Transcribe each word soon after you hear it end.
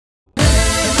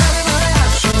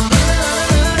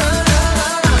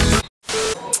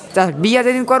বিয়া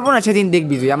যেদিন করবো না সেদিন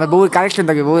দেখবি তুই আমার বউয়ের কালেকশন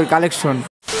থাকবে, বউয়ের কালেকশন।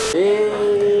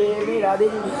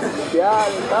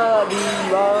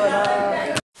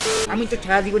 আমি তো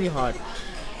সারা জীবনই hot.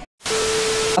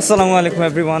 Assalamu alaikum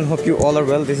everyone, hope you all are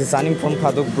well. This is Sanim from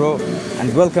khadokbro and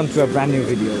welcome to a brand new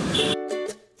video.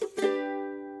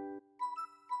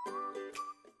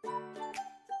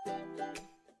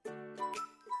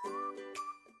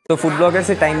 তো ফুড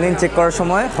ব্লগার্সের টাইমলাইন চেক করার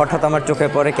সময় হঠাৎ আমার চোখে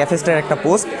পড়ে ক্যাফেস্টার একটা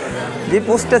পোস্ট, যে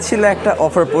পোস্টটা ছিল একটা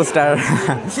offer post. R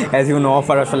as you know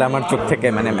offer আসলে আমার চোখ থেকে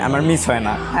মানে আমার মিস হয়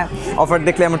না, হ্যাঁ অফার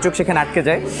দেখলে আমার চোখ সেখানে আটকে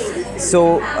যায়। সো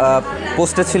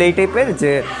পোস্টটা ছিল এই টাইপের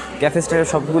যে ক্যাফেস্টারের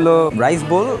সবগুলো রাইস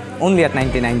বোল অনলি অ্যাট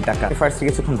 99 টাকা। ফার্স্টে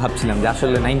কিছুক্ষণ ভাবছিলাম যে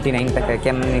আসলে 99 টাকায়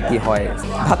কেমনে কী হয়,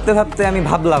 ভাবতে ভাবতে আমি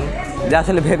ভাবলাম যে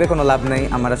আসলে ভেবে কোনো লাভ নেই,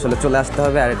 আমার আসলে চলে আসতে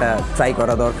হবে আর এটা ট্রাই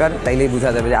করা দরকার, তাইলেই বোঝা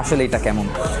যাবে যে আসলে এটা কেমন।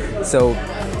 সো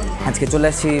আজকে চলে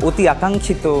আসছি অতি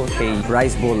আকাঙ্ক্ষিত সেই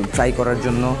রাইস বোল ট্রাই করার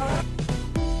জন্য।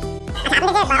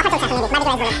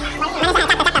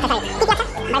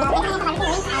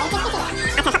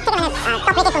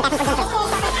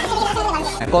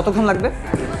 কতক্ষণ লাগবে?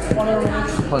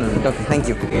 15 মিনিট। Okay, thank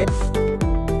you.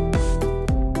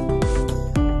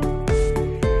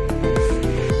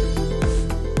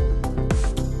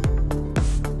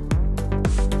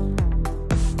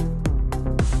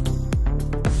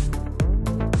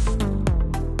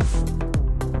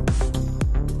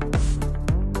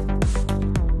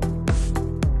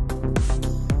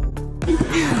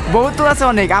 বউ তো আছে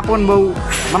অনেক, আপন বউ,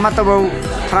 মামাতো বউ,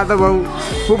 খালাতো বউ,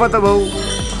 ফুফাতো বউ,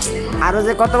 আরও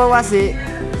যে কত বউ আছে।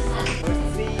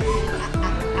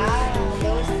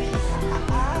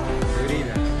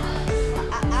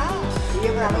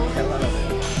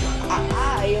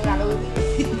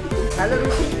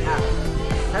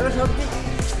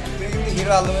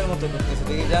 হিরো আলমের মতো করতেছে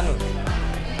দেখি, জানো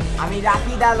আমি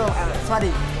রাফিদ আলম,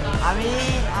 সরি আমি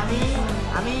আমি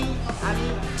আমি আমি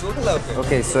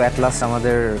ওকে। সো অ্যাট লাস্ট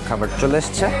আমাদের খাবার চলে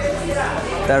এসছে।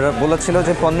 তারা বলেছিল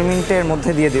যে 15 মিনিটের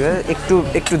মধ্যে দিয়ে দিবে,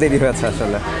 একটু দেরি হয়েছে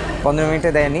আসলে, 15 মিনিটে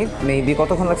দেয়নি। মেবি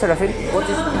কতক্ষণ লাগছে রাফিদ?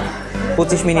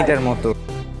 25 মিনিটের মতো।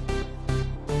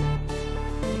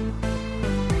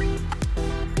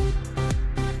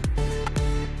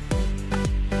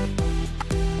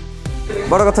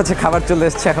 বড় কথা হচ্ছে খাবার চলে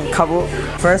এসছে, এখন খাবো।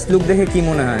 ফার্স্ট লুক দেখে কি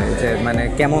মনে হয় যে মানে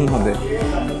কেমন হবে?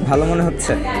 ভালো মনে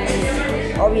হচ্ছে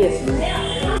অবভিয়াসলি।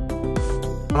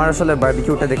 আমার আসলে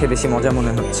বারবিকিউটা দেখে বেশি মজা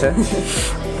মনে হচ্ছে।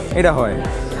 এটা হয়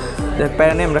যে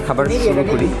প্যারানে আমরা খাবার শুরু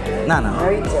করি। না না,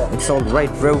 ইটস অল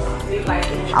রাইট ব্রো।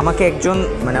 আমাকে একজন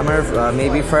মানে আমার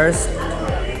মেবি ফার্স্ট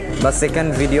বা সেকেন্ড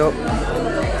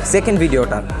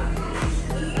ভিডিওটা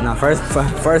না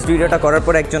ফার্স্ট ভিডিওটা করার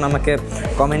পর একজন আমাকে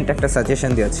কমেন্টে একটা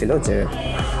সাজেশন দিয়েছিল যে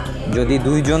যদি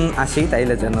দুইজন আসি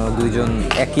তাইলে যেন দুইজন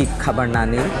একই খাবার না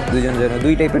নিই, দুইজন যেন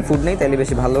দুই টাইপের ফুড নেই, তাইলে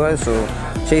বেশি ভালো হয়। সো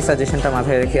সেই সাজেশনটা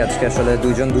মাথায় রেখে আজকে আসলে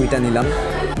দুইজন দুইটা নিলাম।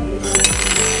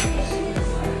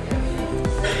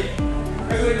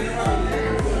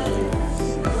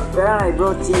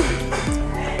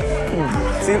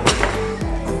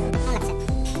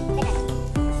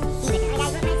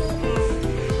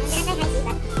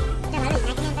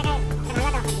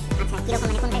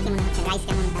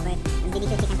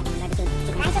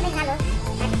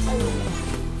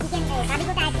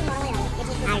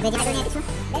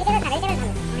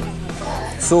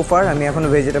 সো ফার আমি এখনও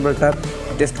ভেজিটেবলটা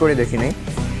টেস্ট করে দেখি নাই।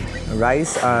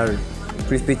 রাইস আর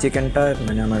ক্রিসপি চিকেনটা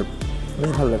মানে আমার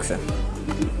বেশ ভালো লাগছে,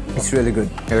 ইটস রিয়েলি গুড।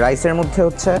 রাইসের মধ্যে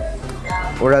হচ্ছে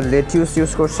ওরা লেটিউস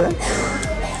ইউজ করছে,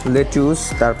 লেটিউস,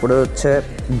 তারপরে হচ্ছে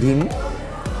ডিম,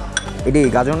 এটি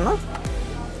গাজর না,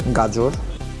 গাজর,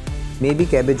 মেবি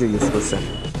ক্যাবেজও ইউজ করছে।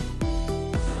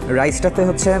 রাইসটাতে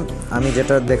হচ্ছে আমি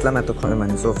যেটা দেখলাম এতক্ষণ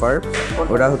মানে সোফার,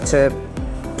 ওরা হচ্ছে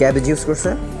ক্যাবেজ ইউজ করছে,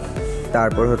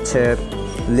 তারপর হচ্ছে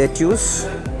লেটিউস,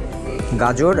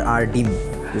 গাজর আর ডিম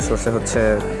ইউজ করছে হচ্ছে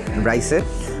রাইসে।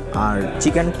 আর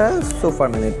চিকেনটা সোফার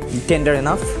মানে টেন্ডার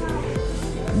এনাফ,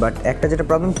 বাট একটা যেটা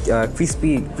প্রবলেম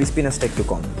ক্রিসপিনেসটা একটু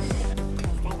কম।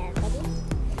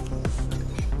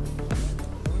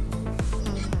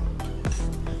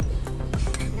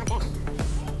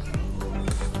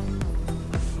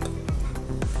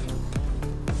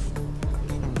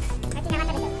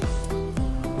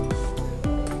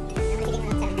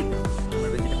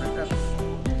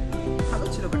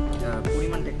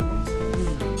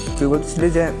 তুই বলছিলি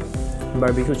যে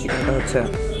বারবিকিউ চিকেনটা হচ্ছে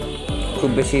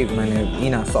খুব বেশি মানে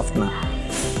সফট না,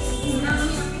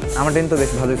 আমার কিন্তু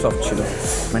বেশ ভালোই সফট ছিল,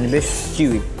 মানে বেশ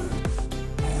chewy.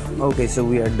 Okay, so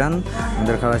we are ডান।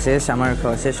 আমাদের খাওয়া শেষ, আমার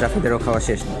খাওয়া শেষ, রাফিদেরও খাওয়া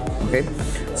শেষ। ওকে,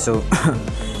 সো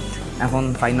এখন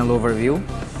ফাইনাল ওভারভিউ।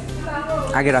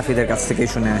 আগে রাফিদের কাছ থেকেই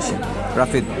শুনে আসি।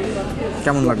 রাফিদ,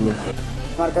 কেমন লাগলো?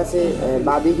 আমার কাছে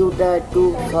বারবিকিউটা একটু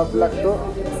সফট লাগতো,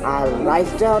 আর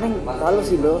রাইসটা অনেক ভালো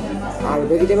ছিল, আর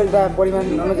ভেজিটেবলটা পরিমাণ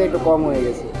অনুযায়ী একটু কম হয়ে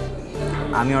গেছে।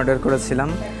 আমি অর্ডার করেছিলাম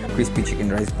ক্রিস্পি চিকেন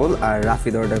রাইস বোল, আর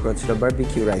রাফিদ অর্ডার করেছিল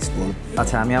বারবিকিউ রাইস বোল।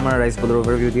 আচ্ছা, আমি আমার রাইস বোলের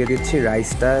ওভারভিউ দিয়ে দিচ্ছি।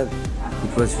 রাইসটা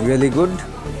ইট ওয়াজ রিয়েলি গুড।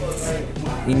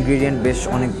 ইনগ্রিডিয়েন্ট বেশ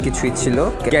অনেক কিছুই ছিল।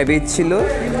 ক্যাবেজ ছিল,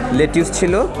 লেটিউস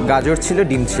ছিল, গাজর ছিল,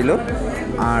 ডিম ছিল,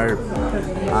 আর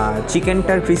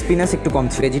চিকেনটার ক্রিস্পিনেস একটু কম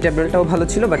ছিল। ভেজিটেবলটাও ভালো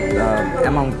ছিল, বাট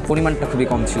পরিমাণটা খুবই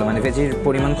কম ছিল, মানে ভেজির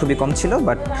পরিমাণ খুবই কম ছিল,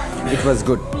 but it was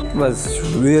good. It was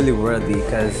really worthy,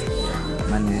 because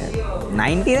মানে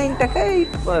 99 টাকায়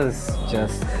ইট ওয়াজ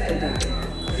জাস্ট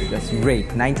গ্রেট।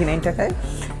 99 টাকায়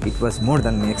ইট ওয়াজ মোর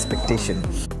দ্যান মাই এক্সপেকটেশন।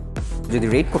 যদি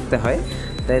রেট করতে হয়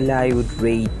তাহলে I would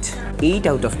rate 8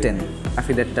 out of 10।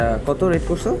 আফিদারটা কত রেট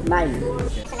করছো? 9।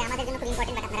 আসলে আমাদের জন্য খুব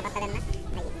ইম্পর্টেন্ট, বাট আপনারা পাত্তা দেন না।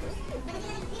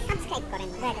 সাবস্ক্রাইব করেন,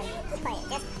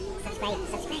 জাস্ট সাবস্ক্রাইব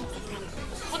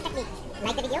একটা ক্লিক,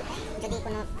 লাইক দ্য ভিডিও। যদি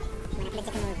কোনো মানে আপনাদের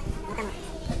যে কোনো মতামত,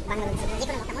 বাংলা বলছি, যে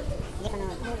কোনো মতামত, যে কোনো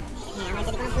আমার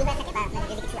যদি কোনো ভুল হয়ে থাকে, বা আপনাদের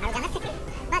যদি কিছু আরও জানার থাকে,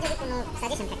 বা যদি কোনো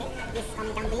সাজেশন থাকে, please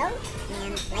comment down below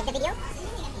and like the video.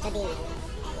 যদি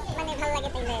মানে ভালো লাগে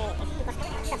তাহলে একটু কষ্ট করে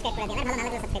সাবস্ক্রাইব করে দিন, আর ভালো না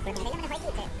লাগলে সাবস্ক্রাইব করে দিন। তাহলে মানে হয় কি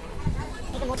যে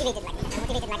একটু মোটিভেটেড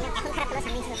লাগে, এখন খারাপ হলো,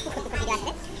 সামনে ভিডিও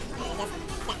আসবে, just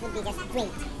that would be just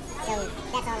great. So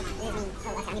that's all. Let me.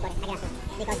 Oh, I'm going to go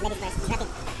because ladies first.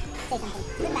 Nothing. Say something.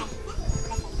 Goodbye.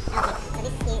 Okay. So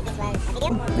this was a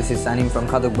video. This is Sanim from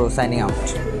khadokbro signing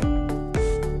out.